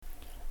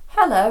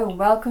Hello and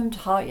welcome to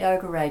Heart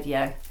Yoga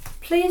Radio.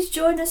 Please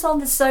join us on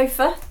the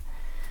sofa.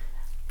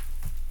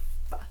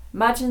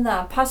 Imagine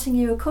that I'm passing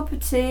you a cup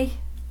of tea,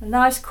 a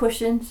nice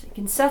cushion, so you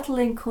can settle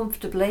in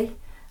comfortably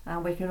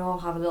and we can all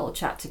have a little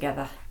chat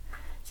together.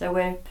 So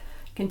we're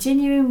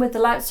continuing with the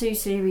Lao Tzu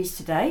series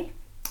today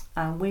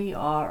and we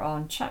are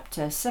on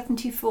chapter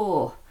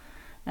 74.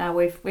 Now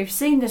we've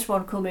seen this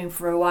one coming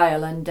for a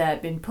while and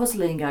been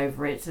puzzling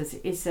over it.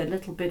 It's a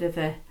little bit of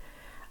an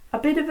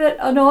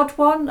odd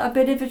one, a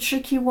bit of a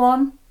tricky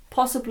one,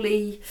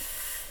 possibly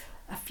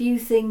a few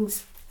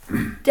things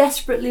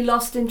desperately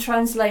lost in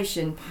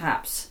translation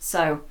perhaps.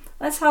 So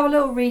let's have a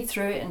little read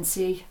through it and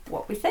see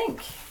what we think.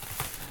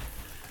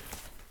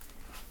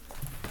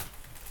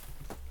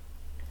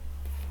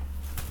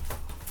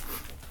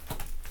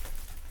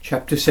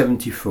 Chapter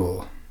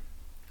 74.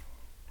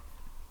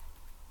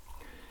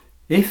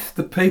 If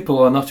the people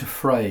are not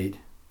afraid,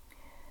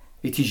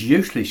 it is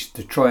useless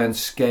to try and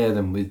scare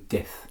them with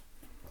death.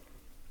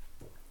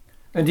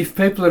 And if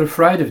people are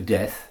afraid of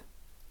death,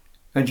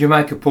 and you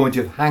make a point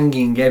of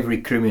hanging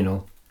every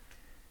criminal,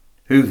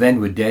 who then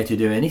would dare to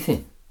do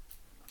anything?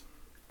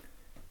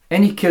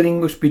 Any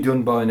killing must be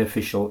done by an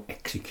official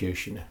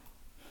executioner.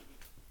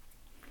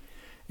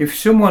 If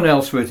someone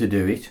else were to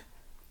do it,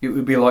 it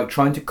would be like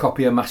trying to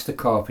copy a master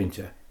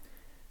carpenter,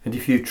 and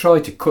if you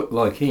try to cut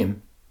like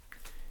him,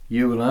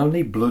 you will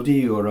only bloody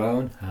your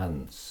own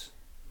hands.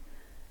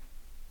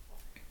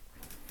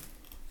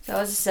 So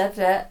as I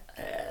said,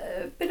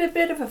 a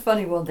bit of a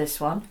funny one,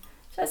 this one.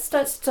 Let's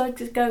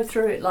go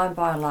through it line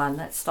by line.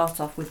 Let's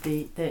start off with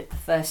the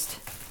first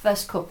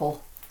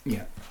couple.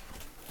 Yeah.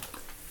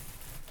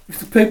 If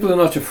the people are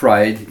not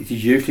afraid, it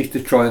is useless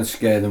to try and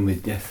scare them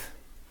with death.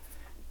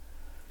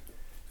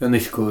 And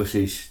this course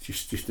is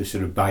just a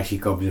sort of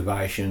basic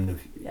observation of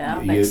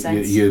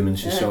human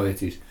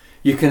societies. Yeah.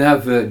 You can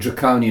have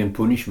draconian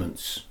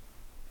punishments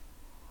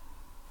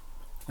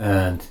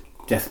and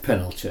death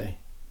penalty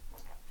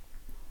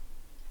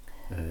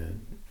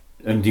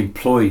and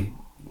employ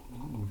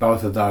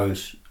both of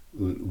those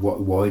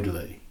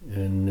widely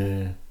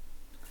and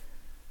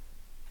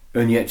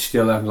yet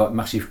still have like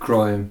massive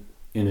crime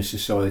in a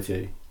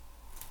society,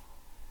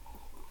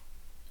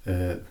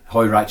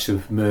 high rates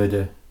of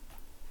murder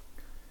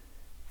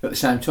at the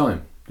same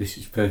time. This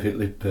is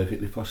perfectly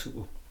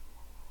possible.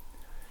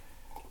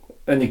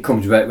 And it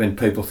comes about when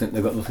people think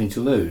they've got nothing to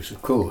lose.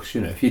 Of course,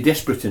 if you're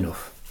desperate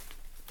enough,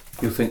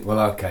 you'll think, well,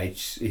 okay,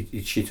 it's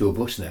shit or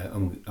bust now.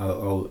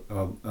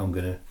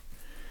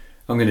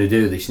 I'm gonna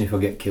do this, and if I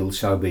get killed,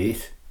 so be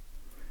it.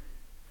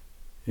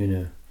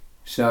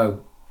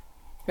 So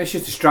it's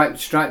just a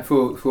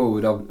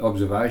straightforward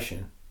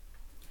observation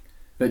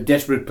that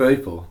desperate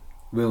people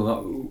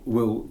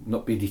will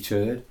not be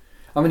deterred.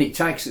 I mean, it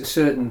takes a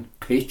certain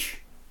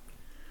pitch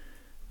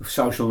of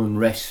social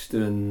unrest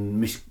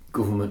and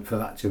misgovernment for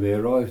that to be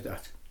arrived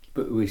at,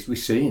 but we're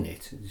seeing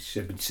it.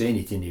 We've been seeing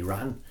it in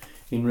Iran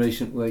in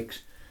recent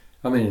weeks.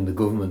 I mean, the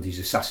government is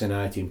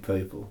assassinating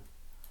people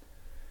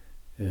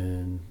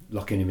and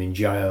locking them in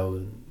jail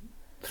and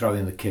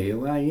throwing the key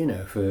away,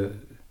 for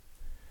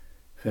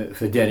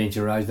daring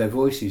to raise their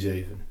voices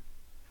even.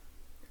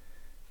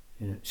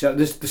 So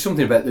there's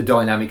something about the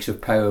dynamics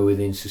of power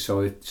within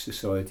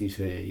societies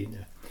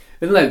here,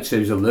 And Lao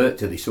Tzu's alert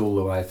to this all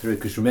the way through,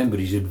 because remember,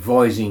 he's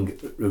advising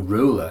a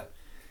ruler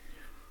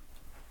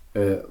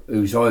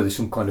who's either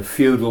some kind of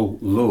feudal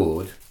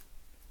lord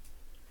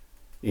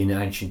in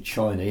ancient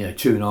China,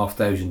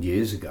 2,500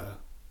 years ago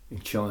in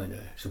China,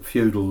 some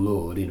feudal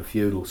lord in a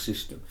feudal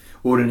system,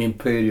 or an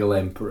imperial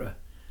emperor.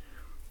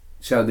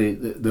 So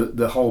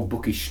the whole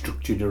book is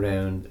structured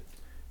around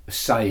a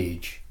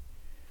sage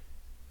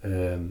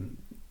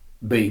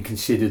being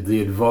considered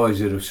the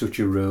advisor of such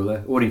a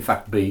ruler, or in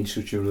fact being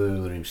such a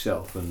ruler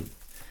himself. And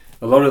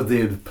a lot of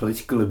the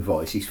political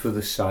advice is for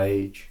the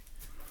sage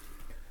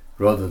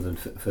rather than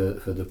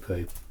for the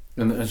people.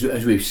 And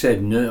as we've said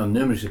on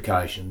numerous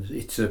occasions,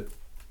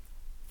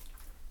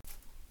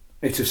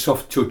 it's a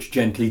soft touch,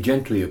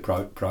 gently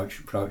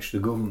approach to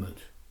government.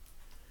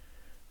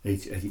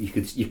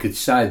 You could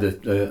say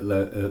that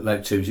Lao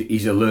Tzu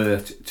is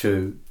alert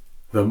to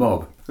the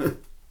mob,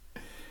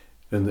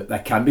 and that they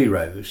can be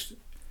roused.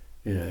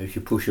 If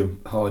you push them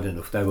hard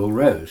enough, they will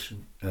rouse,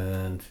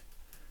 and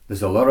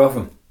there's a lot of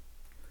them.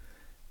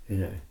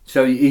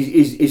 So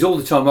he's all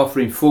the time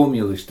offering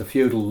formulas to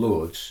feudal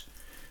lords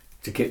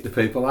to keep the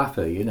people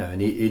happy. It's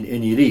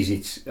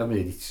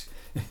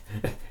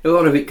a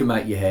lot of it can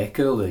make your hair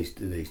curl these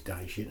days.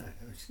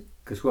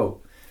 Because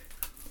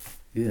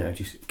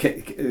just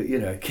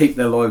keep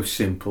their lives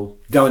simple.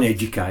 Don't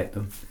educate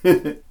them.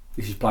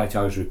 This is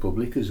Plato's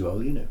Republic as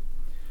well.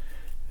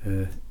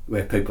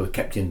 Where people are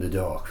kept in the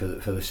dark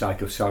for the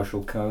sake of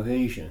social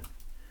cohesion.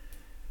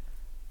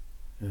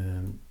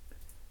 And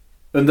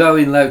though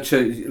in Lao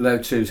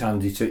Tzu's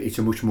hands it's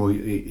a much more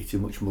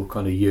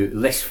kind of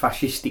less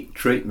fascistic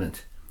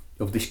treatment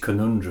of this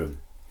conundrum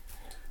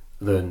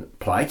than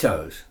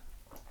Plato's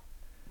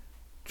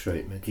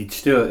treatment, it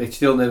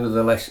still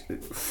nevertheless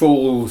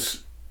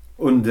falls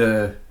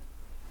under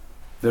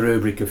the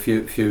rubric of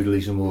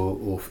feudalism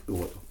or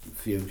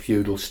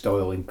feudal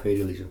style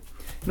imperialism.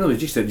 No,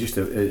 just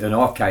an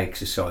archaic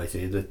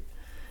society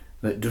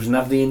that doesn't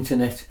have the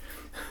internet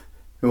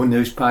or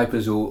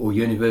newspapers or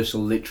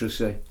universal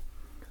literacy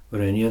or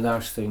any of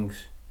those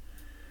things.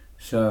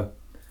 So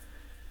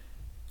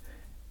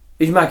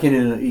he's making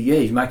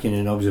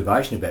an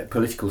observation about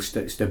political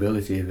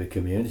stability of a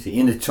community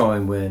in a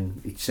time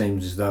when it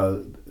seems as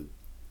though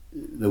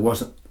there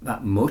wasn't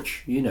that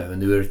much,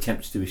 and there were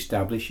attempts to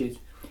establish it.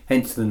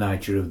 Hence the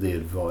nature of the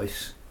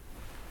advice.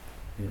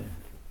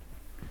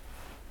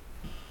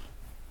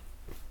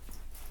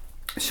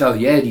 So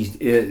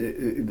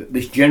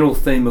this general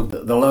theme of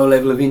the low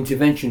level of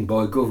intervention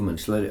by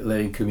governments,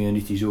 letting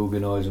communities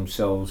organise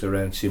themselves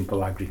around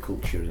simple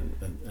agriculture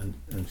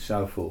and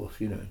so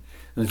forth, And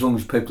as long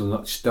as people are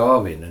not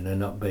starving and they're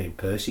not being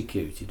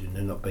persecuted and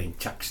they're not being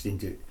taxed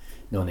into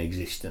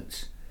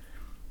non-existence,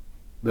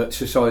 that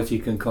society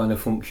can kind of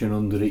function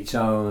under its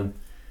own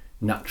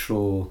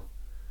natural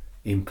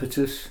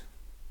impetus.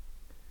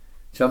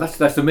 So that's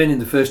the meaning in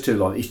the first two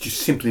lines. It's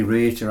just simply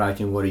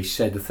reiterating what he's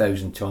said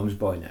 1,000 times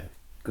by now,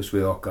 because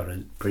we are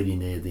pretty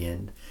near the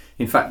end.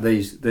 In fact,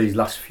 these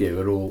last few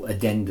are all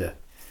addenda.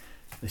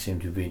 They seem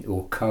to have been,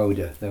 or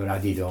coda. They were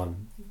added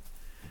on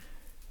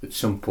at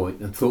some point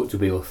and thought to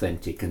be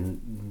authentic.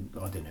 And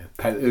I don't know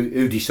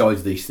who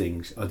decides these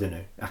things. I don't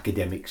know,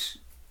 academics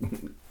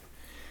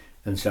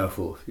and so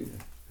forth.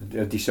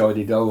 They've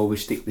decided, we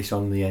stick this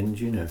on the end.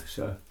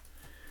 So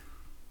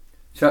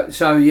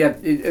yeah,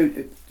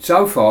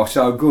 so far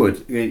so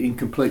good, in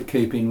complete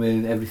keeping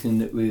with everything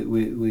that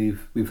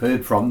we've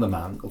heard from the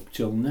man up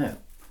till now.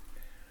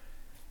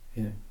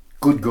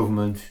 Good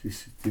government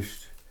is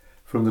just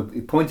from the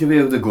point of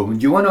view of the government.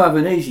 Do you want to have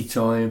an easy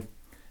time?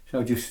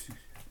 So just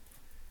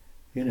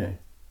bear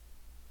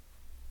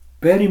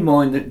in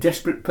mind that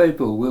desperate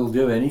people will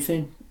do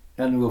anything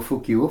and will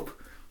fuck you up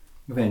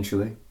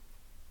eventually.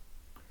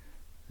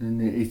 And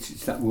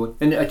it's that one,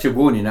 and it's a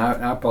warning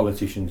our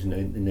politicians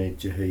need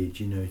to heed.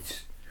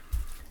 It's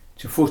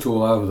a foot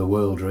all over the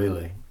world,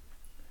 really.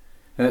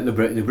 And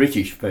the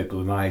British people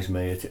amaze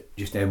me at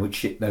just how much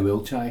shit they will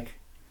take.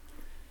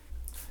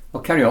 I'll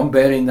carry on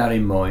bearing that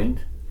in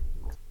mind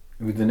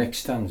with the next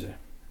stanza.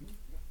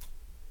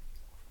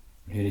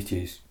 Here it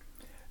is.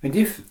 And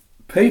if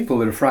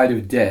people are afraid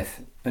of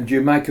death, and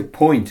you make a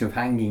point of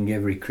hanging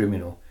every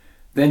criminal,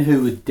 then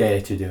who would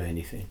dare to do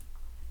anything?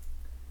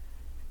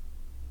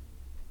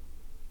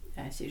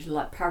 It's usually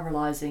like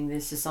paralysing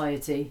the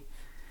society.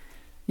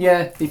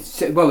 Yeah,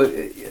 it's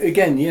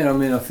again.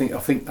 I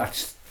think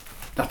that's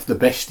the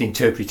best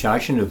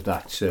interpretation of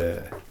that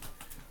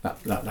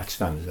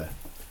stanza.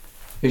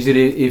 Is that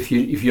if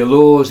your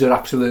laws are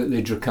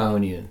absolutely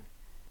draconian,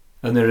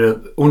 and there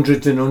are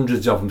hundreds and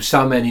hundreds of them,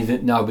 so many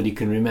that nobody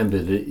can remember,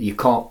 that you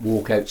can't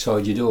walk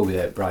outside your door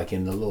without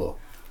breaking the law,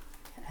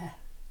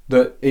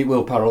 that it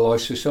will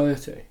paralyse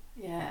society.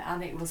 Yeah,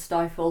 and it will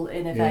stifle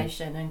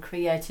innovation and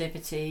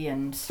creativity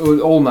and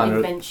all manner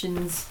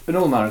inventions. And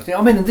all manner of things.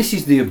 And this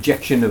is the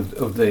objection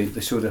of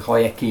the sort of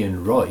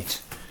Hayekian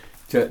right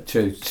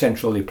to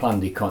centrally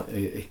planned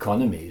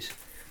economies,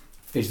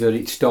 is that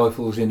it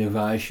stifles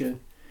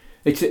innovation.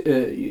 It's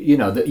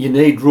that you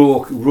need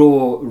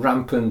raw,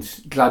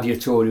 rampant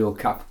gladiatorial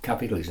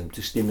capitalism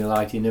to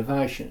stimulate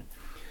innovation,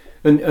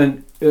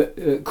 and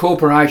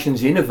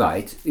corporations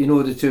innovate in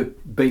order to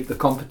beat the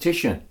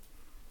competition.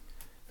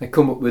 They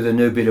come up with a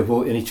new bit of,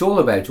 and it's all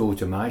about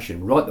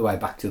automation, right the way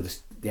back to the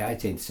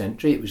 18th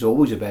century. It was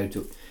always about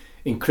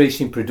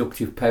increasing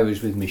productive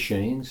powers with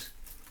machines,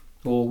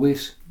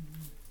 always.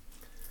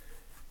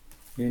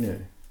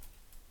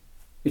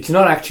 It's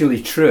not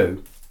actually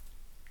true.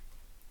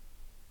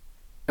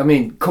 I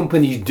mean,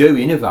 companies do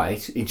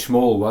innovate in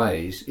small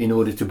ways in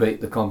order to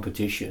beat the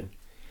competition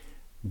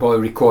by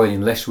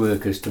requiring less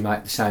workers to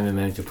make the same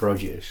amount of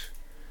produce,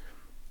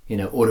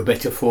 or a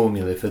better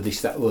formula for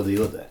this, that or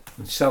the other,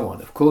 and so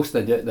on. Of course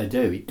they do.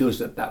 It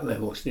does at that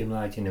level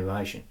stimulate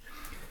innovation.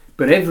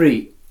 But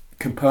every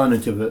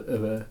component of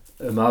a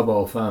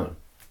mobile phone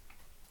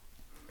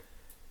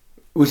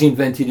was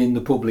invented in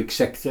the public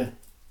sector,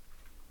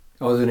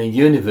 either in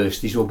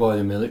universities or by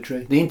the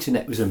military. The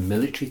internet was a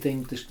military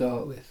thing to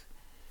start with.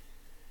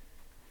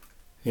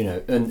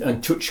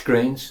 And touch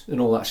screens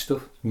and all that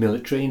stuff,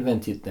 military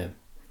invented them.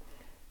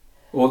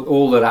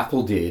 All that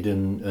Apple did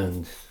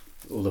and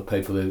all the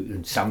people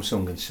and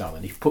Samsung and so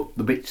on, he put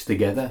the bits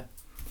together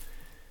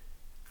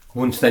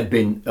once they'd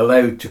been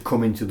allowed to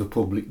come into the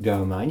public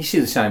domain. You see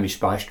the same with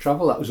space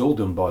travel. That was all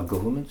done by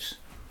governments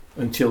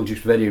until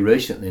just very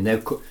recently. Now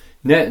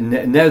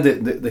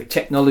that the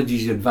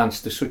technology's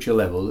advanced to such a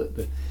level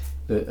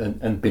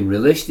and been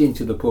released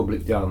into the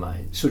public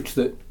domain, such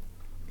that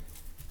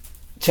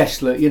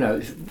Tesla,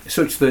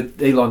 such that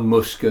Elon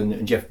Musk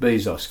and Jeff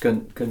Bezos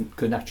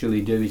can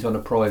actually do it on a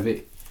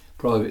private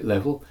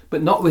level,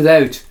 but not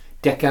without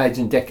decades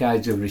and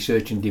decades of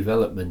research and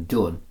development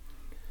done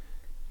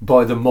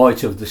by the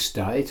might of the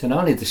state, and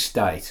only the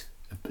state,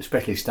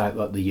 especially a state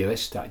like the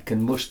US state,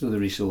 can muster the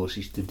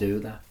resources to do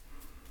that.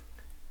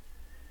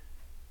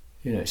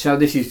 So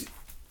this is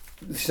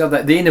so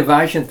that the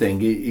innovation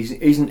thing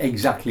isn't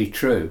exactly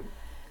true,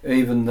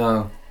 even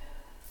though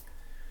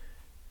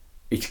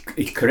it's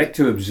correct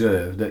to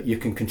observe that you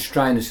can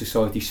constrain a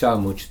society so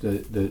much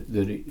that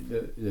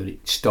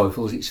it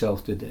stifles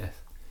itself to death.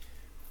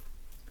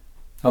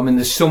 I mean,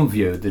 there's some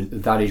view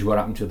that is what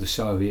happened to the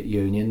Soviet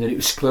Union, that it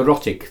was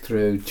sclerotic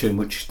through too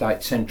much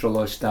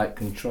centralised state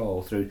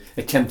control, through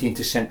attempting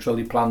to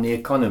centrally plan the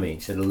economy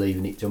instead of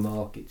leaving it to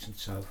markets and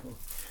so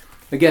forth.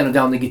 Again, I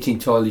don't think it's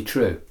entirely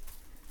true.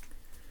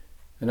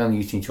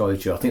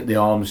 I think the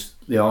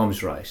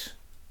arms race,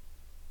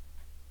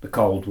 the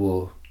Cold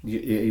War,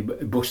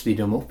 it busted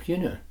them up, you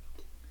know.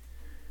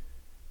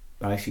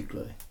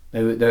 Basically,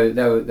 they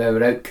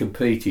were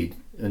out-competed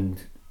and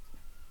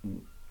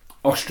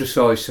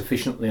ostracised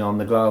sufficiently on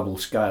the global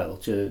scale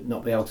to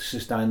not be able to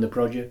sustain the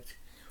project.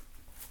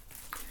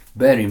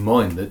 Bear in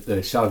mind that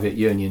the Soviet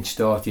Union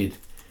started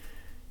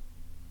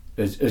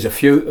as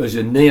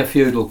a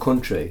near-feudal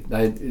country.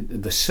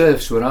 The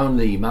serfs were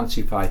only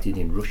emancipated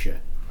in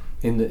Russia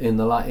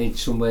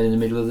somewhere in the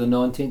middle of the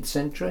 19th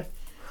century.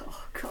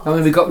 God. I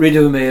mean, we got rid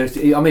of them here.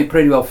 I mean,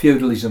 pretty well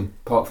feudalism,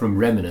 apart from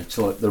remnants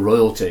like the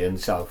royalty and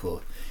so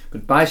forth.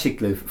 But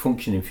basically,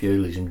 functioning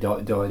feudalism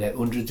died out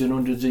hundreds and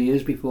hundreds of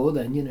years before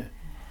then, you know.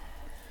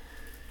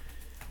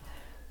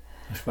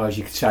 I suppose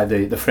you could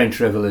say the French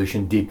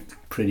Revolution did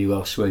pretty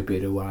well sweep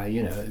it away,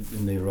 you know,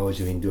 in the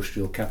rise of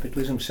industrial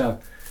capitalism. So,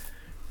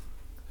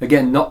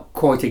 again, not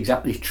quite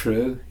exactly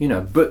true, you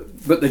know.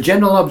 But the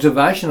general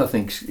observation, I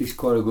think, is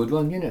quite a good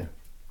one, you know.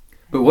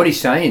 But what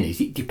he's saying is,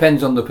 it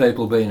depends on the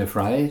people being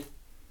afraid.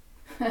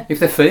 If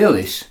they feel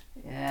this,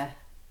 yeah,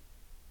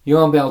 you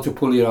won't be able to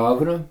pull it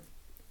over them.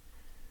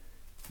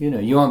 You know,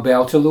 you won't be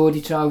able to lord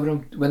it over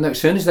them. As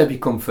soon as they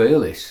become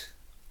fearless,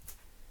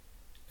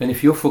 and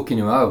if you're fucking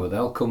them over,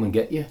 they'll come and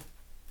get you.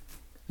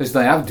 As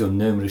they have done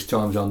numerous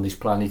times on this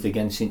planet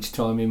again since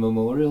time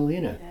immemorial, you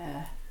know.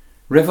 yeah.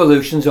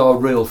 Revolutions are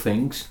real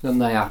things,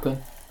 and they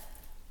happen.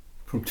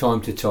 From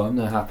time to time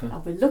they happen.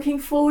 And we're looking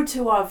forward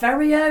to our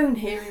very own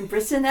here in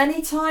Britain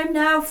anytime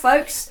now,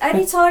 folks.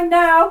 Anytime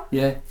now.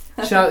 Yeah.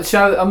 So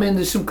I mean,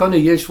 there's some kind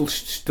of useful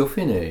stuff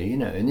in here, you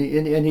know, and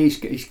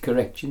he's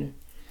correct, you know.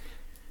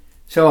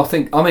 So I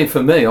think, I mean,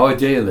 for me,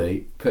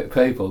 ideally,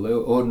 people,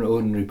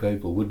 ordinary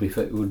people, would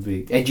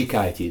be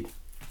educated.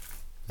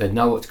 They'd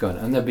know what's going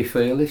on, and they'd be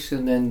fearless,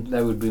 and then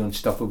they would be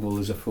unstoppable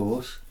as a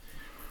force.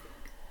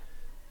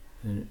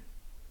 Yeah.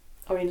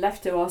 I mean,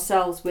 left to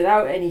ourselves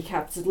without any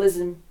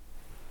capitalism,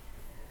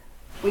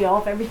 we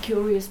are very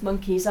curious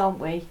monkeys, aren't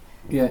we?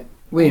 Yeah,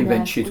 we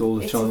invent shit all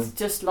the time. It's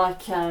just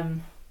like, I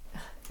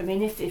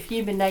mean, if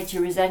human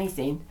nature is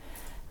anything,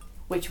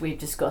 which we've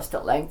discussed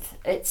at length,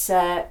 it's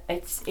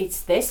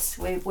this.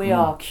 We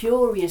are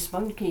curious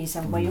monkeys,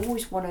 and we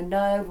always want to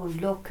know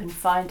and look and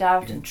find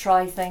out and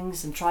try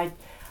things and try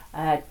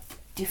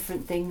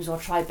different things or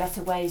try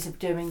better ways of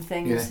doing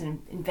things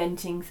and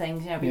inventing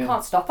things. You know, we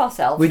can't stop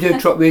ourselves. We do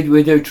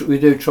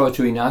try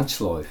to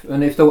enhance life.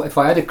 And if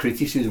I had a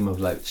criticism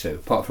of Lao Tzu,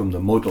 apart from the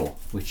muddle,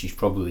 which is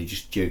probably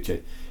just due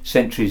to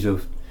centuries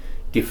of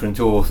different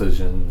authors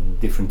and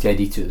different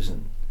editors,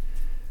 and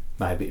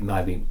maybe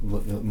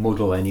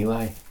muddle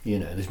anyway. You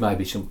know, there's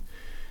maybe some.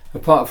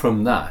 Apart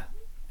from that,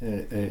 I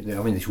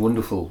mean, this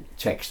wonderful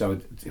text.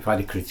 If I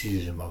had a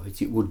criticism of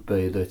it, it would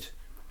be that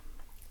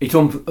it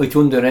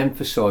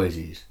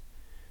underemphasises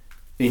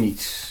in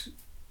its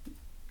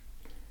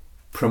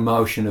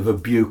promotion of a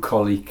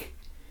bucolic,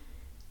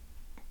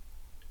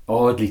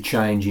 hardly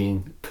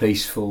changing,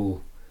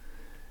 peaceful,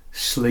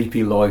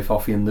 sleepy life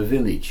off in the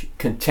village,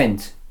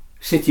 content,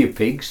 city of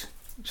pigs.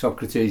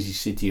 Socrates'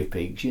 city of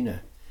pigs, you know.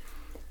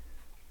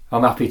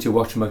 I'm happy to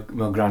watch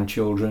my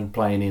grandchildren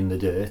playing in the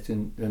dirt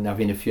and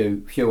having a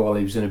few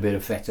olives and a bit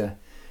of feta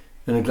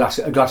and a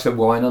glass of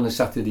wine on a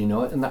Saturday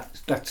night, and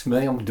that's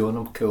me. I'm done.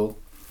 I'm cool.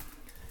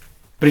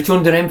 But it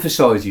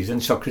underemphasises,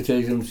 and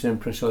Socrates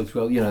underemphasises,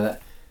 well, you know,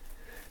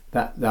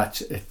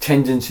 that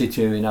tendency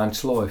to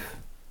enhance life.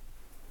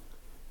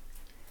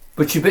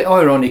 But it's a bit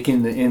ironic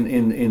in the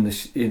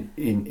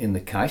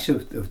case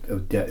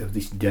of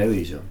this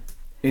Taoism,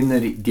 in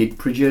that it did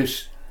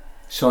produce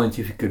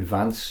scientific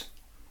advance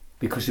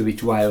because of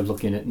its way of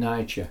looking at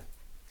nature.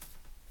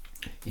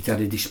 It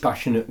had a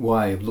dispassionate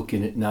way of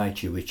looking at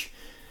nature, which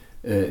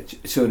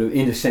sort of,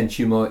 in a sense,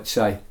 you might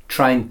say,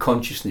 trained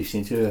consciousness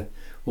into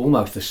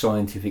almost a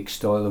scientific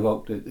style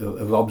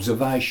of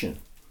observation.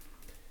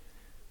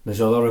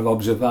 There's a lot of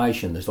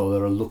observation, there's a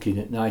lot of looking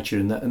at nature,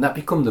 and that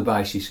become the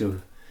basis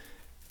of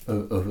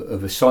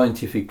a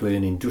scientifically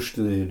and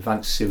industrially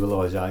advanced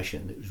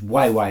civilization that was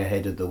way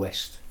ahead of the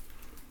West.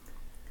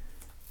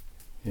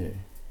 Yeah.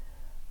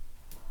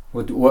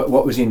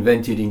 What was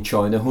invented in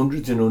China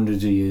hundreds and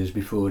hundreds of years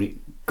before it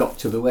got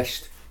to the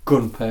West?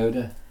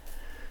 Gunpowder.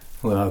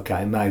 Well,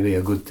 okay, maybe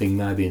a good thing,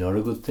 maybe not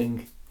a good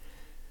thing.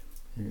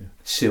 Yeah.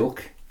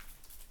 Silk,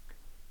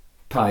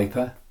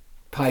 paper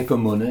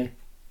money,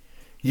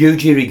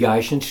 huge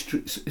irrigation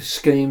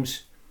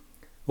schemes,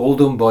 all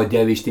done by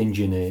Taoist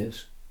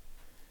engineers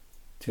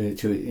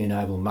to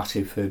enable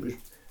massive food.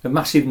 a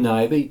massive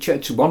navy.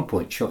 At one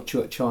point,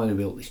 China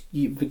built this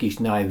biggest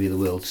navy the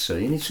world's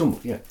seen. It's some,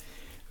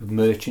 of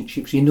merchant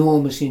ships,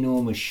 enormous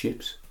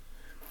ships.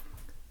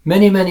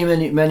 Many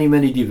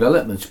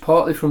developments,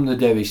 partly from the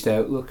Devist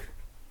outlook,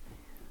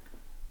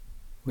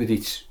 with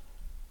its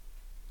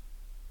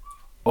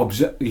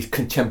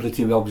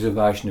contemplative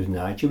observation of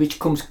nature, which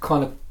comes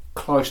kind of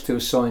close to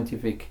a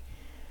scientific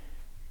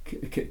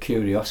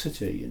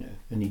curiosity,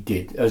 and he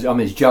did. As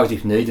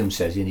Joseph Needham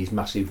says in his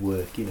massive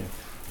work,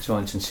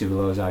 Science and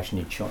Civilization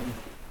in China.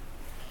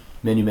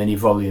 Many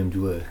volumed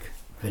work,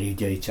 very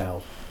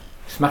detailed,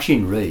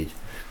 smashing read.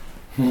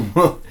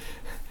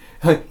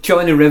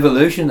 China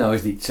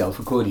revolutionised itself,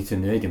 according to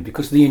Needham,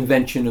 because of the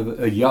invention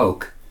of a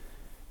yoke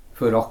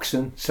for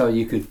oxen, so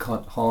you could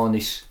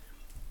harness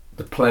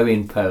the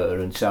ploughing power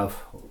and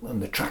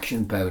the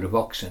traction power of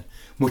oxen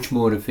much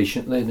more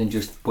efficiently than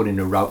just putting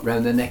a rope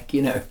round the neck,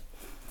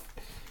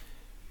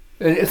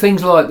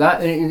 Things like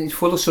that, and it's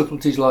full of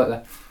subtleties like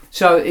that.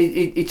 So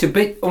it's a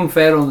bit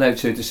unfair on Lao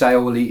Tzu to say,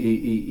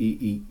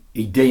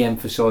 he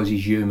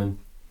de-emphasises human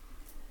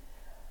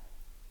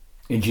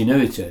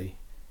ingenuity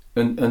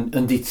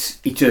and its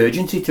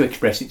urgency to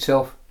express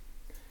itself,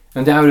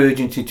 and our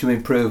urgency to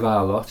improve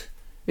our lot.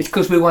 It's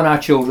because we want our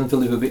children to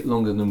live a bit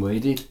longer than we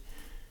did,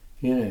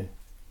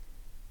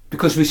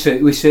 because we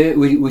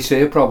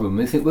see a problem.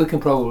 We think we can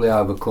probably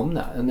overcome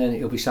that, and then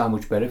it'll be so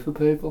much better for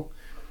people.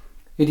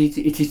 It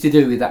is to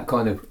do with that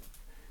kind of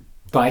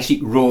basic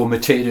raw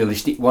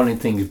materialistic wanting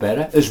things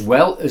better, as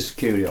well as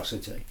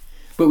curiosity.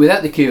 But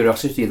without the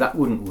curiosity, that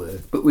wouldn't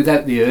work. But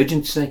without the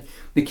urgency,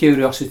 the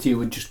curiosity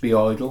would just be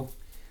idle.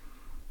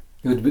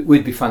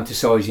 We'd be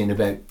fantasising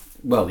about,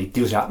 well, it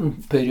does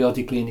happen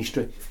periodically in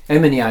history. How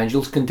many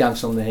angels can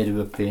dance on the head of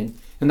a pin?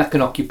 And that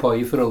can occupy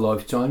you for a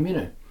lifetime,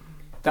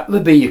 That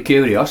would be your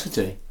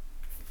curiosity,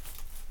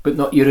 but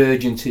not your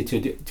urgency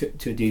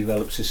to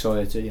develop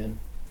society and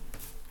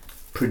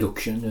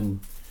production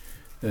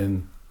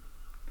and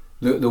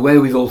the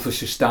wherewithal for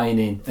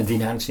sustaining and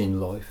enhancing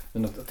life.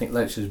 And I think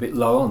Lao Tzu's a bit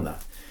low on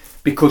that,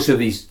 because of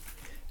his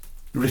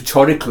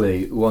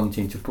rhetorically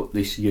wanting to put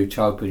this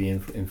utopia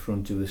in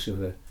front of us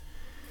of a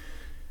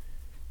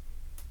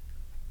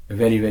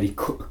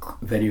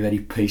very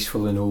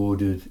peaceful and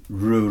ordered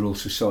rural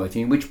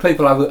society in which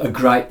people have a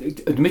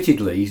great,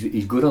 admittedly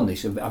he's good on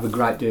this, have a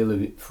great deal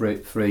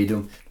of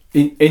freedom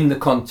in the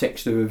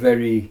context of a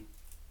very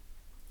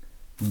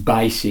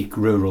basic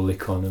rural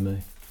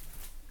economy.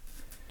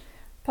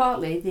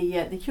 Partly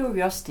the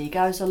curiosity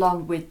goes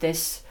along with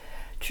this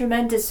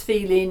tremendous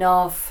feeling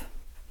of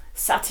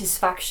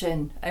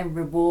satisfaction and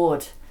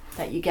reward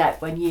that you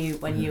get when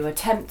you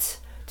attempt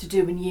to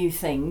do a new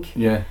thing.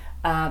 Yeah.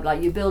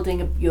 Like you're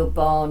building your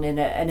barn in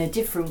a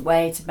different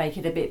way to make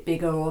it a bit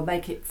bigger, or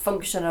make it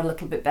function a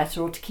little bit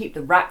better, or to keep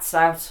the rats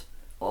out,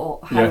 or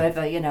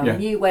however, a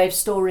new way of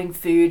storing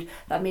food.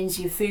 That means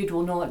your food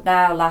will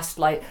now last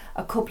like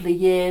a couple of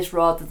years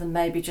rather than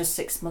maybe just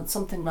 6 months,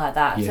 something like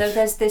that. Yes. So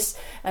there's this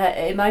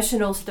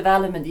emotional sort of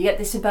element. You get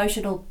this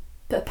emotional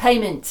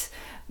payment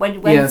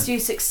when you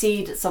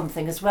succeed at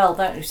something as well,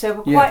 don't you? So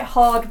we're quite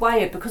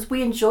hardwired because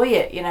we enjoy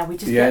it. We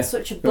just get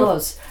such a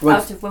buzz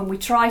out of when we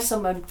try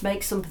someone,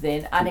 make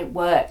something, and it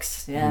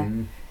works. Yeah.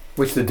 Mm-hmm.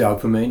 Which the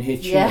dopamine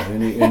hits,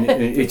 and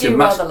it's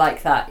rather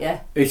like that,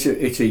 yeah. It's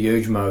a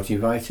huge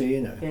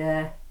motivator,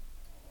 Yeah.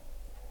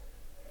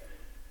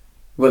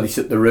 Well, it's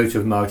at the root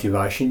of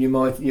motivation. You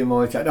might.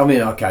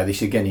 Okay,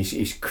 this again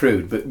is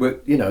crude, but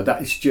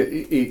that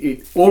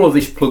is all of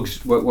this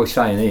plugs. What we're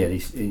saying here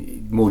is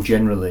more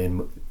generally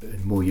and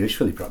more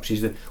usefully, perhaps,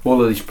 is that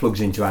all of this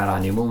plugs into our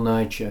animal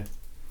nature.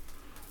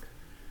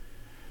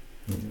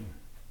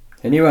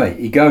 Anyway,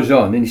 he goes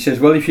on and he says,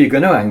 well, if you're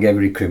going to hang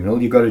every criminal,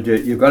 you've got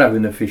to have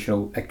an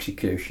official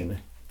executioner.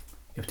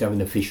 You have to have an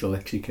official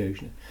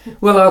executioner.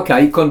 Well,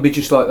 okay, it can't be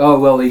just like, oh,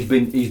 well, he's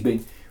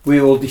been. We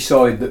all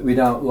decide that we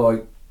don't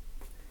like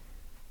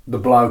the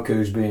bloke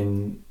who's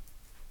been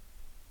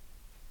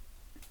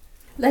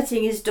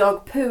letting his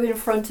dog poo in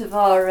front of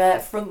our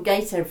front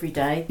gate every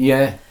day.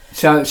 Yeah.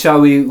 So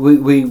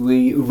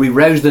we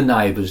rouse the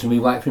neighbours and we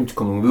wait for him to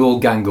come, and we all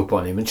gang up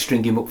on him and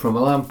string him up from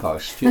a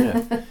lamppost,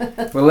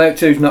 Well, Lao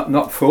Tzu's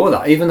not for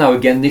that, even though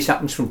again this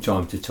happens from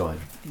time to time.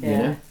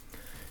 You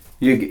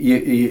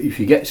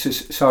if you get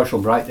social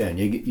breakdown,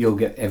 you'll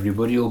get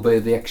everybody will be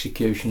the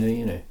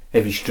executioner.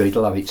 Every street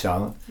will have its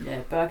own.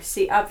 Yeah, but I can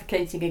see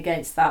advocating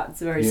against that.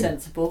 It's very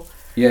sensible.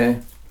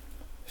 Yeah.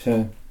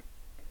 So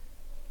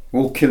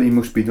all killing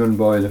must be done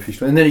by an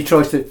official, and then he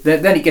tries to.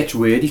 Then it gets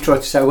weird. He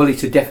tries to say, well,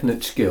 it's a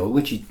definite skill,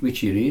 which it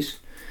is.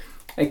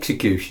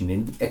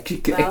 Executing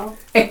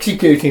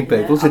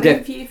people is a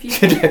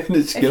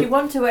definite skill. If you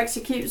want to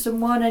execute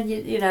someone, and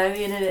in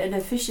an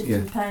efficient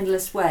and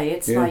painless way,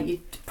 it's like you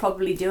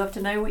probably do have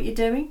to know what you're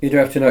doing. You do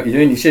have to know what you're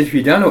doing. He says if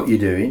you don't know what you're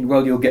doing,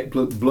 well, you'll get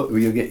blood.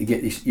 You'll get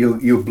this.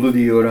 You'll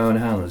bloody your own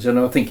hands, and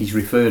I think he's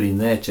referring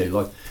there to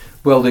like,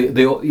 well,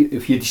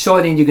 if you're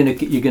deciding you're going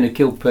to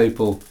kill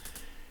people.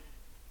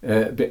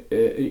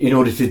 In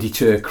order to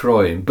deter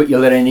crime, but you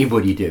let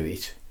anybody do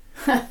it.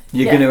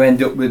 You're Yeah. going to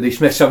end up with this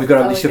mess. So we've got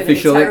to have Oh, this it's gonna be a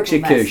official terrible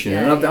execution.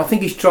 mess. And Yeah, I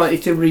think it's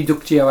it's a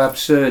reductio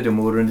absurdum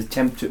or an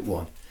attempt at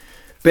one.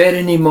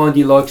 Bearing in mind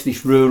he likes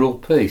this rural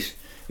peace.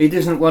 He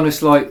doesn't want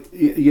us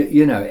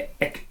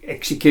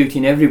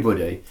executing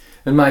everybody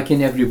and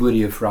making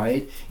everybody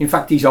afraid. In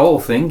fact, his whole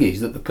thing is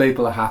that the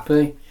people are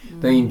happy.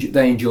 They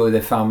enjoy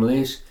their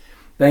families.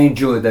 They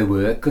enjoy their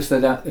work because they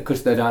don't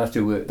have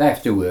to work. They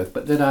have to work,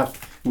 but they don't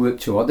have to work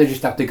too hard. They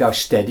just have to go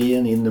steady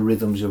and in the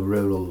rhythms of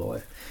rural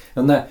life.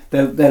 And they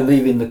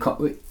live in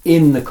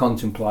the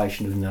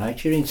contemplation of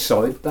nature,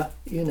 inside that,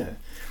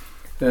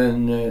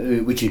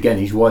 and which again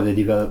is why they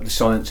developed the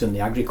science and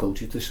the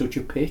agriculture to such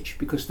a pitch,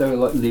 because they were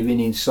like living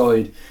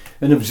inside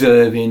and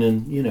observing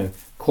and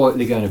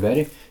quietly going about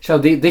it. So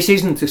this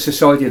isn't a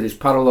society that's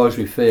paralysed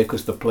with fear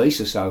because the police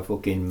are so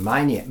fucking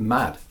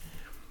mad,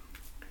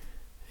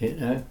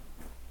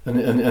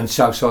 and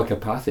so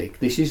psychopathic.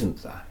 This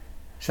isn't that.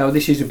 So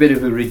this is a bit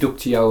of a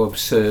reductio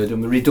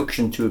absurdum, a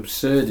reduction to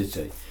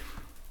absurdity,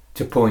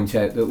 to point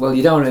out that, well,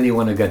 you don't really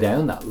want to go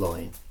down that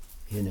line,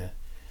 you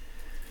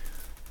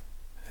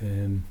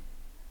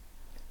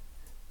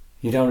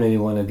don't really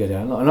want to go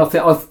down that line. And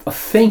I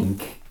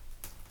think,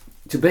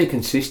 to be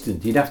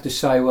consistent, you'd have to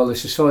say, well, the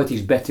society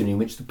is better in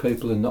which the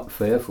people are not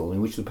fearful,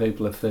 in which the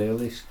people are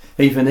fearless.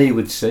 Even he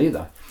would see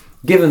that.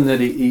 Given that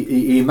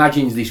he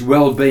imagines this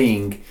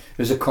well-being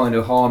as a kind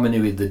of harmony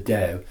with the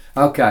Tao.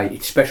 Okay,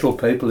 it's special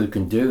people who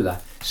can do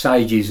that,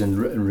 sages and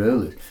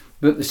rulers.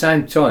 But at the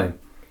same time,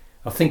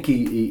 I think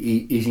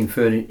he's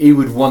inferring he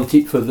would want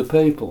it for the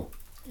people,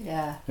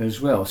 as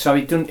well. So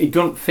it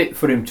doesn't fit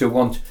for him to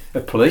want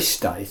a police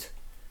state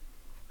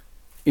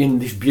in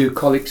this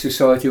bucolic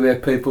society where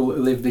people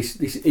live this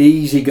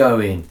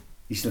easygoing,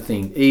 is the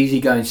thing,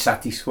 easygoing,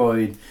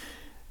 satisfied,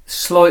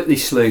 slightly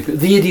sleep.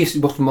 The idiocy,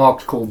 what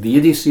Marx called the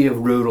idiocy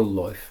of rural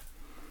life.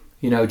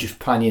 Just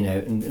panning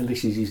out, and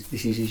this is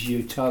his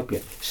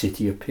utopia,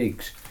 city of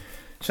pigs.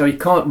 So he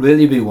can't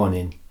really be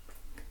wanting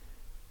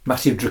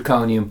massive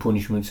draconian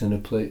punishments and a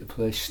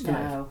police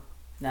state.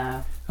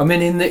 No. I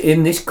mean,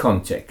 in this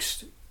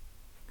context,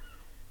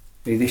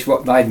 this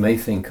what made me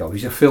think of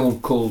is a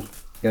film called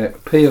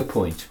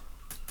Pierpoint.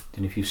 I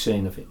don't know if you've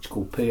seen it. It's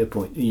called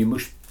Pierpoint. You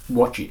must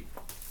watch it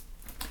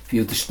if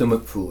you have the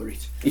stomach for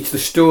it. It's the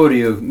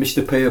story of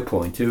Mr.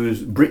 Pierpoint, who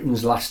was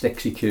Britain's last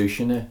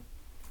executioner,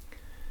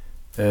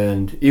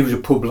 and he was a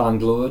pub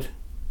landlord.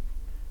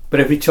 But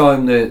every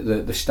time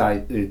the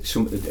state,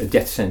 a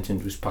death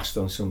sentence was passed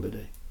on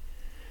somebody,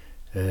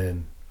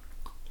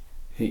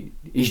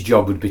 his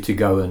job would be to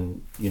go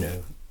and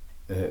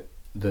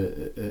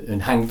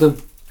and hang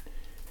them.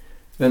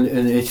 And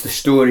it's the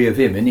story of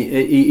him, and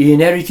he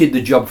inherited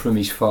the job from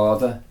his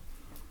father.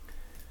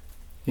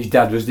 His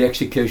dad was the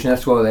executioner,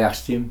 that's why they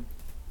asked him.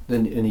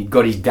 And he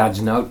got his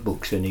dad's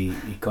notebooks, and he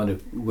kind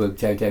of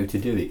worked out how to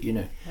do it,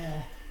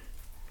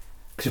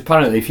 Because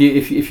apparently,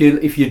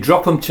 if you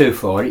drop them too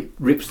far, it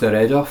rips their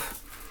head off.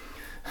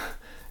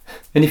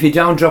 And if you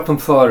don't drop them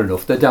far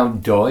enough, they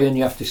don't die, and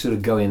you have to sort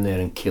of go in there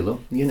and kill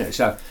them,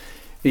 So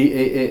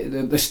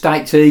the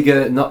state's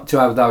eager not to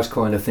have those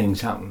kind of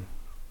things happen.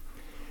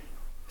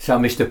 So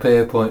Mr.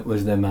 Pierpoint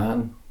was the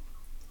man,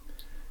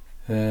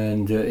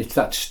 and it's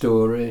that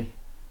story.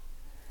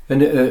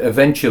 And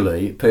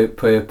eventually,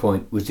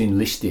 Pierpoint was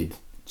enlisted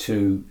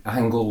to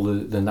hang all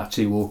the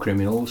Nazi war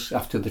criminals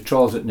after the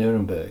trials at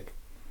Nuremberg,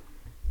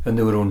 and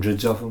there were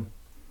hundreds of them.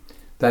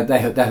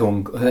 They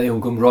hung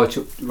them right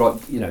up,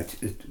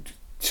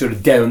 sort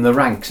of down the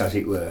ranks, as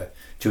it were,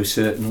 to a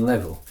certain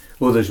level.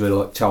 Others were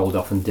like told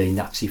off and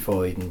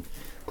denazified and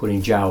put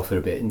in jail for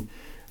a bit, and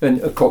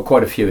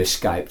quite a few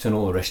escaped and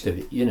all the rest of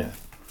it,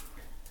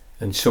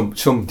 And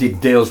some did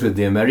deals with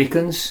the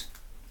Americans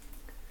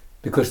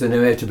because they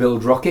knew how to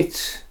build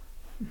rockets,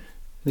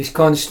 this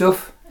kind of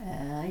stuff.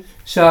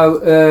 So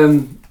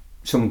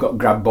some got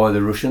grabbed by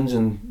the Russians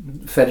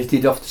and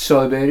ferreted off to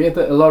Siberia,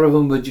 but a lot of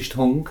them were just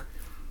hung.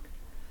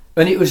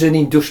 And it was an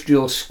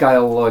industrial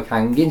scale like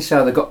hanging,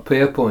 so they got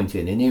Pierpoint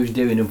in, and he was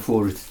doing them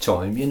 4 at a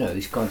time,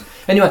 this kind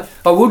of... Anyway,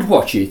 I would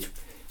watch it,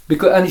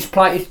 and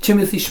it's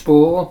Timothy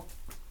Spall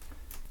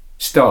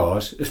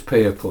stars as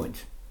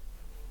Pierpoint.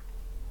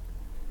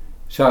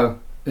 So,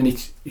 and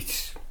it's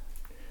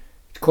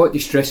quite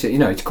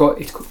distressing, it's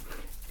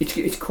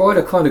quite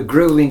a kind of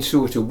grueling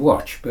sort of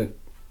watch, but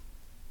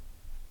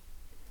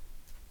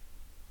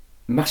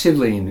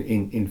massively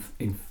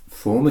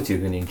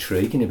informative and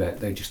intriguing about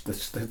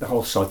the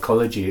whole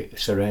psychology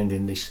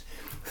surrounding this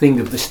thing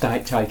of the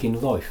state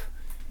taking life.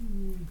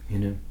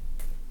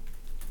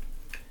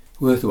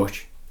 Worth a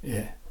watch.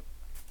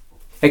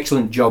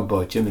 Excellent job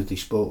by Timothy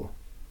Spall.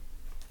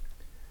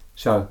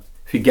 So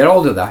if you get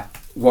hold of that,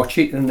 watch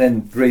it and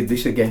then read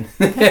this again.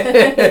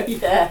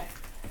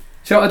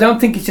 So I don't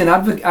think it's an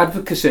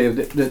advocacy of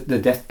the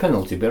death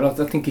penalty, but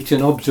I think it's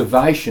an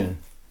observation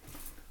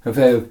of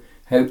how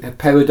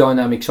power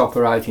dynamics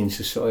operate in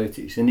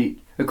societies. And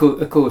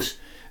of course,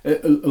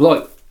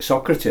 like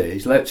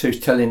Socrates, Lao Tzu's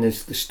telling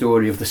us the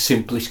story of the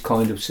simplest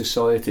kind of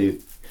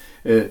society.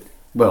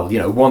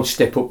 One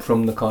step up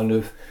from the kind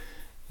of,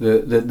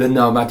 the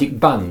nomadic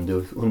band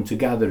of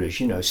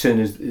hunter-gatherers, as soon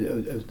as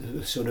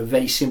a sort of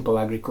very simple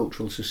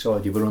agricultural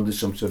society were under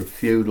some sort of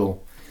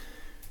feudal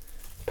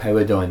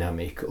power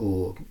dynamic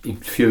or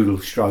feudal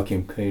stroke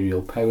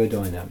imperial power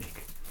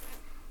dynamic.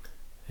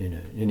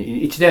 And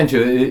it's down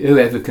to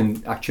whoever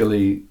can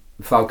actually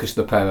focus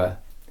the power,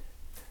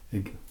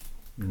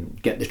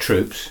 get the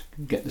troops,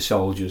 get the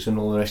soldiers and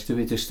all the rest of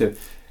it, as to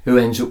who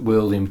ends up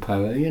wielding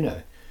power,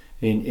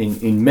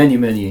 in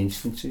many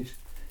instances.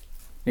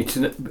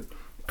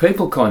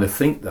 People kind of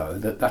think though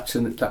that's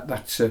an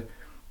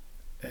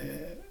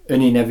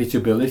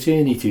inevitability,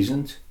 and it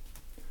isn't.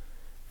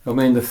 I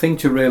mean, the thing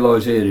to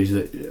realise here is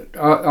that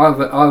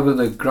over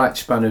the great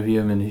span of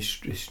human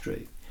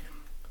history,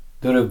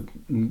 there are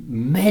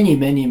many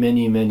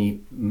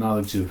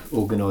modes of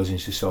organising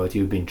society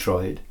have been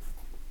tried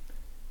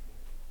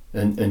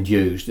and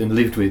used and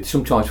lived with,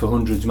 sometimes for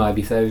hundreds,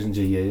 maybe thousands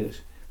of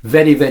years.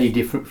 Very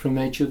different from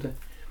each other.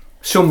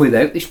 Some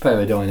without this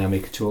power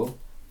dynamic at all.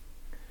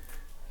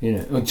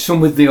 And some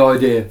with the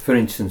idea, for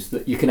instance,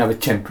 that you can have a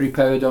temporary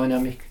power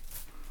dynamic.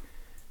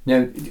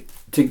 Now,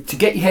 to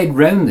get your head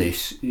round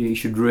this, you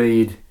should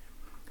read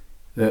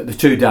the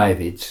two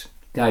Davids,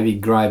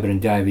 David Graeber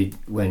and David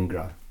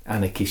Wengrow,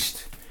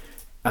 anarchist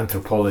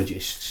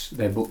anthropologists.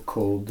 Their book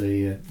called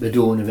The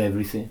Dawn of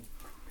Everything,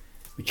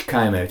 which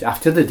came out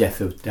after the death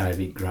of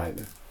David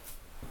Graeber.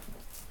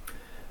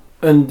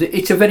 And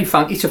it's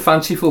a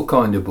fanciful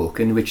kind of book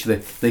in which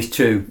these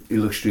two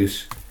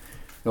illustrious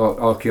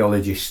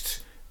archaeologists,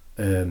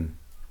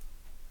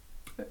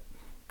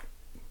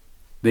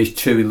 these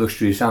two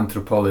illustrious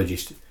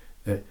anthropologists,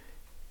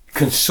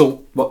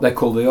 consult what they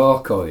call the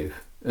archive,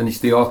 and it's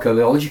the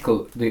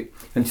archaeological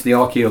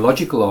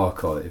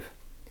archive.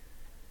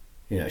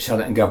 So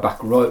they can go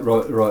back right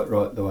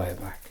the way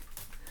back,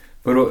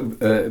 but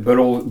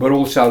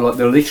also like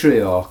the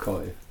literary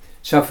archive.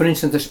 So, for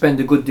instance, I spend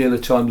a good deal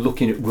of time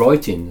looking at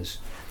writings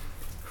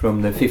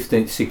from the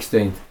 15th,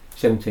 16th,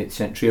 17th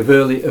century of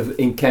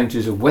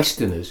encounters of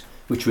Westerners,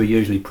 which were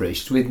usually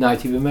priests, with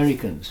Native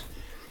Americans,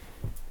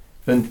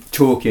 and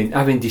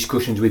having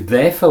discussions with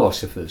their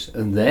philosophers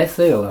and their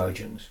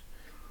theologians,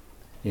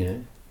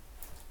 and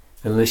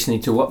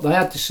listening to what they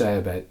had to say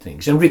about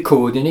things and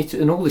recording it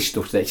and all this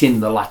stuff. It's in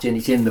the Latin,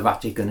 it's in the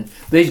Vatican.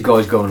 These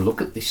guys go and look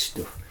at this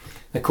stuff.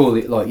 They call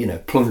it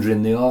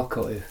plundering the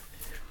archive.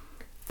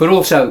 But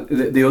also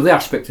the other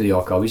aspect of the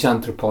archive is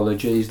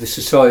anthropology, is the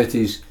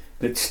societies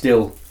that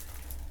still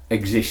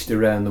exist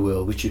around the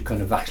world, which are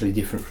kind of vastly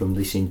different from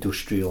this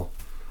industrial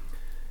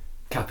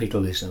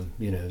capitalism,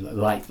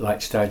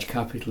 late stage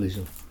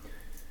capitalism,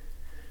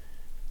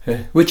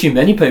 which in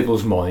many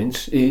people's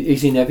minds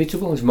is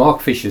inevitable. As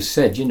Mark Fisher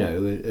said,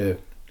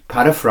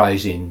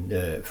 paraphrasing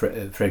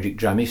Frederick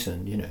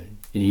Jamieson,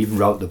 he even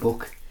wrote the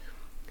book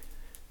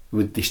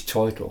with this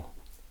title,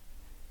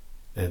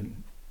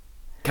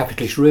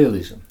 Capitalist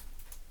Realism.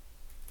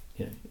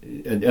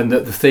 And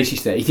the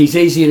thesis there, it is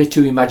easier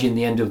to imagine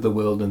the end of the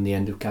world than the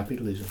end of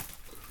capitalism.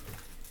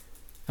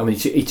 I mean,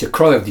 it's a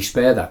cry of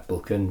despair, that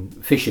book, and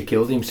Fisher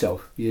killed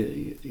himself,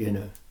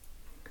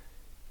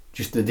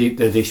 just the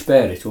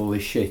despair at all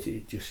this shit,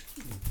 it just,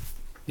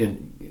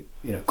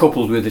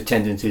 coupled with the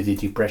tendency to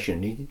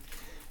depression,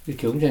 he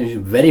killed himself. He's a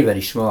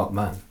very smart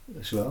man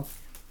as well.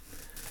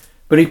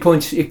 But he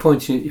points it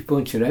out,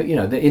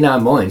 that in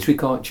our minds we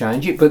can't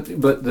change it. But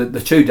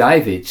the two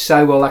Davids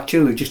say, well,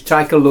 actually, just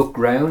take a look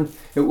round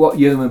at what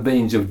human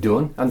beings have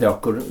done and they are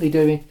currently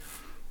doing,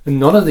 and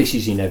none of this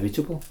is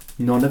inevitable.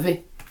 None of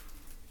it.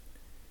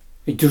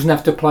 It doesn't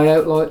have to play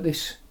out like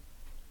this.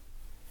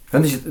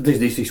 And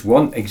there's this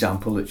one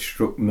example that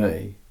struck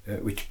me,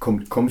 which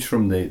comes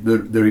from the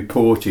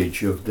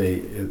reportage of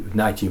the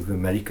Native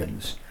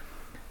Americans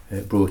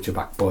brought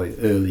back by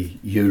early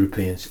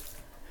Europeans.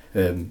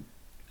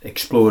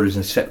 Explorers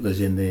and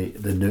settlers in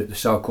the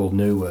so-called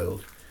New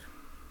World.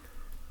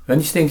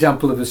 And it's an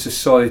example of a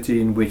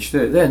society in which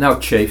there are no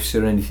chiefs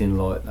or anything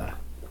like that.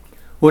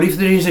 Or if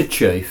there is a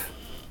chief,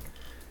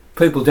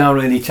 people don't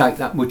really take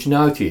that much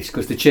notice,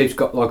 because the chief's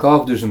got like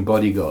half a dozen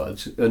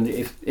bodyguards, and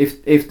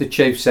if the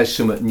chief says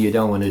something and you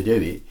don't want to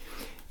do it,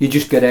 you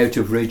just get out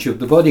of reach of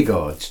the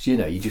bodyguards. You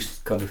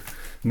just kind of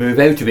move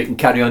out of it and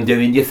carry on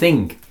doing your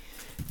thing.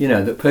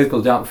 That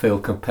people don't feel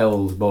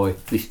compelled by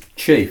this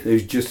chief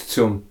who's just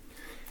some,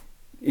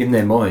 in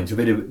their minds, a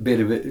bit of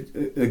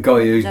a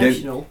guy who's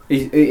notional.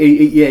 He's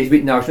a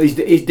bit notional.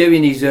 He's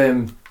doing his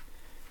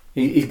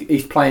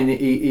he's playing.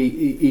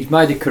 He's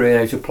made a career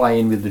out of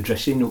playing with the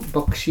dressing up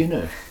box,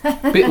 a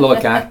bit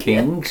like our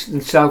kings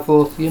and so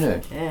forth,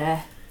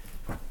 Yeah.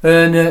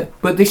 And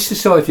but this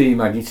society,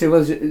 imagine,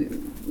 so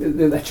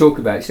they talk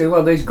about it. Say,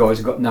 well, these guys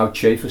have got no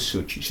chief as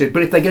such. He said,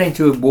 but if they get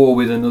into a war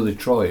with another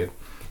tribe,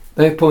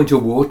 they appoint a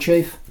war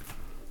chief.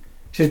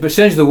 He says, but as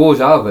soon as the war's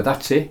over,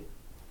 that's it.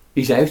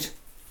 He's out.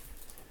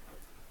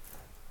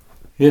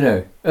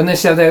 And they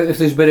say if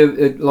there's a bit of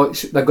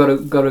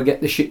they've got to get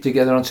the shit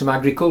together on some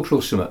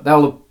agricultural summit,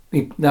 they'll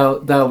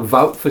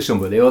vote for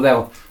somebody or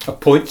they'll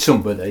appoint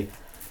somebody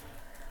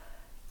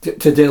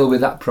to deal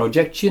with that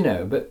project, you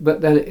know. But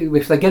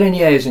if they get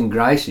any airs and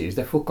graces,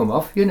 they fuck them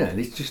off, you know.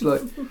 It's just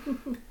like,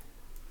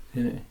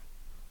 you know.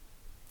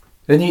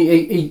 And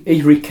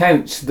he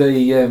recounts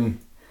the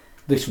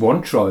this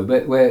one tribe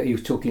where he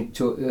was talking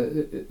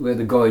to where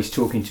the guy is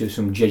talking to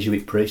some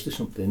Jesuit priest or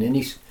something, and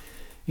he's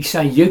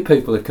saying, you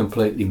people are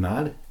completely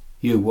mad.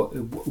 You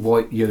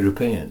white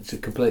Europeans are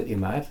completely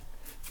mad.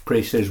 The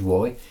priest says,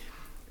 why?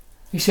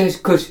 He says,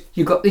 because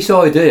you've got this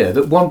idea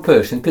that one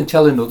person can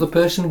tell another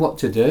person what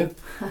to do.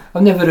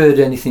 I've never heard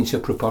anything so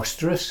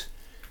preposterous,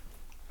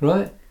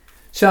 right?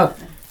 So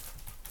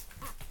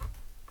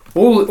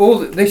all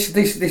this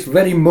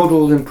very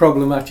muddled and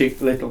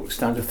problematic little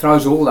stanza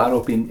throws all that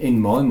up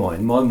in my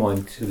mind. My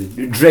mind sort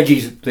of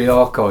dredges the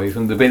archive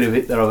and the bit of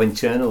it that I've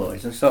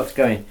internalised and starts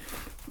going,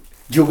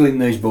 juggling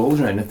these balls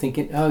around and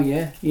thinking, oh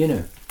yeah, you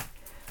know,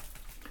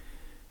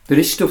 there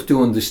is stuff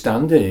to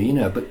understand here, you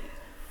know. But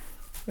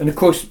and of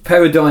course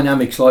power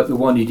dynamics like the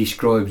one he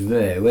describes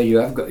there, where you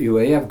have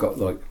got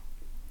like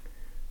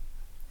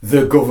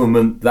the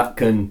government that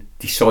can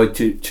decide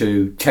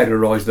to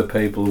terrorise the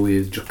people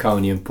with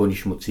draconian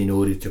punishments in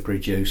order to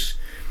produce,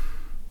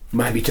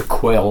 maybe to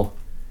quell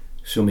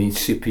some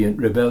incipient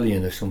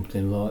rebellion or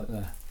something like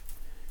that,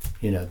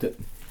 you know.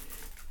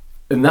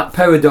 And that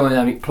power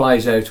dynamic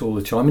plays out all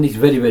the time, and it's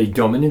very, very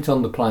dominant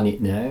on the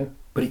planet now,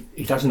 but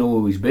it hasn't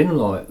always been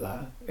like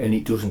that, and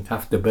it doesn't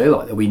have to be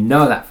like that. We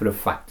know that for a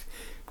fact,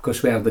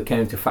 because we have the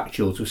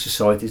counterfactuals of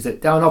societies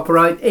that don't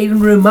operate even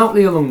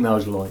remotely along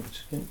those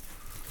lines. You know?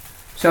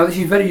 So this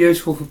is very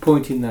useful for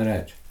pointing that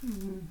out.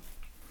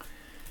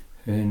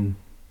 Mm-hmm.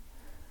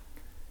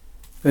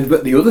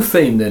 But the other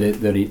theme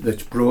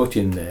that's brought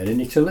in there,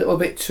 and it's a little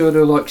bit sort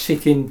of like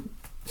sitting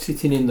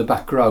in the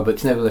back row, but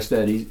it's nevertheless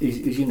there,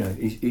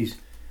 is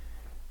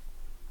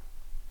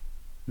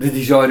the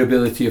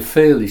desirability of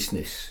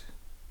fearlessness,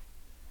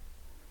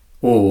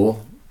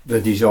 or the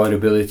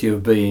desirability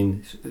of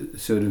being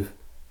sort of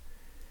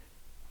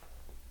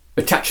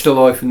attached to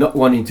life and not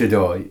wanting to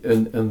die,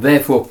 and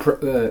therefore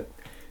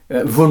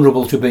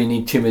vulnerable to being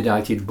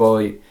intimidated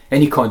by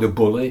any kind of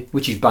bully,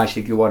 which is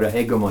basically what a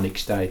hegemonic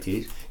state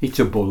is. It's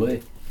a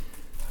bully,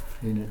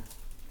 you know,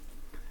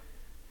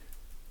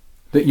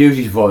 that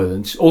uses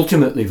violence,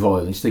 ultimately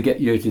violence, to get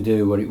you to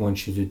do what it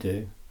wants you to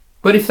do.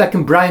 But if they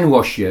can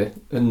brainwash you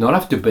and not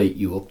have to beat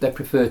you up, they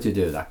prefer to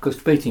do that, because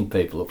beating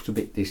people up is a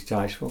bit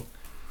distasteful.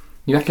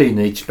 You actually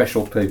need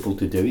special people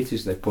to do it,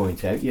 as they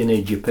point out. You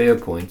need your peer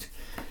point.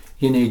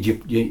 You need your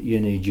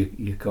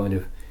kind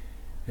of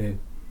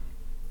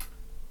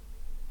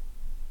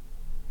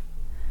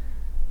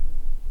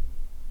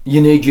you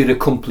need your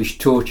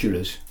accomplished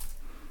torturers,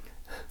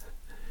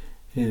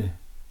 yeah,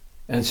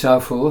 and so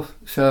forth.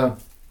 So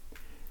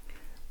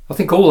I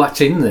think all that's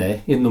in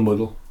there in the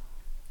muddle,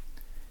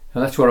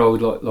 and that's what I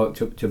would like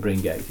to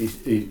bring out. Is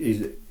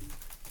that,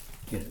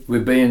 you know,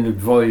 we're being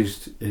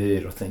advised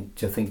here, I think,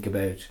 to think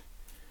about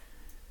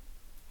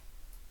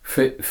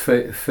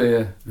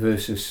fear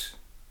versus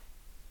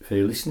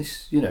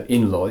fearlessness, you know,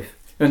 in life,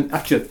 and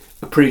actually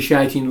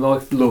appreciating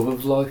life, love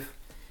of life,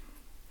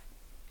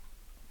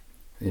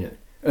 you know.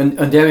 And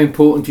how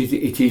important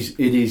it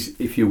is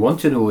if you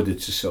want an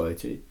ordered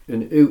society,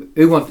 and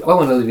I want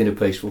to live in a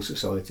peaceful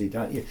society,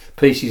 don't you?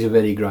 Peace is a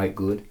very great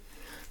good,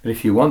 but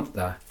if you want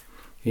that,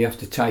 you have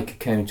to take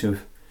account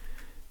of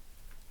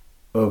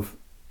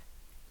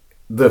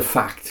the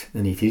fact,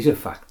 and it is a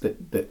fact,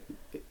 that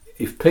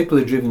if people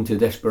are driven to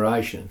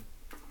desperation,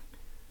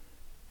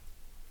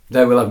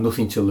 they will have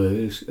nothing to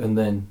lose, and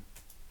then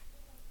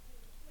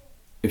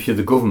if you're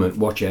the government,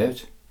 watch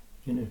out,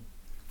 you know.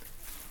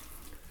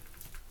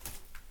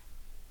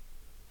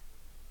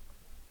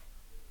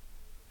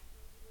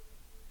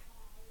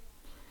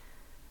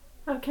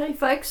 Okay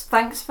folks,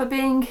 thanks for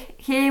being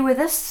here with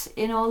us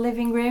in our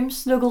living room,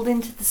 snuggled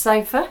into the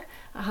sofa.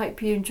 I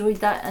hope you enjoyed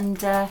that and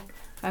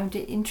found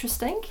it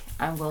interesting,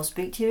 and we'll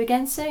speak to you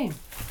again soon.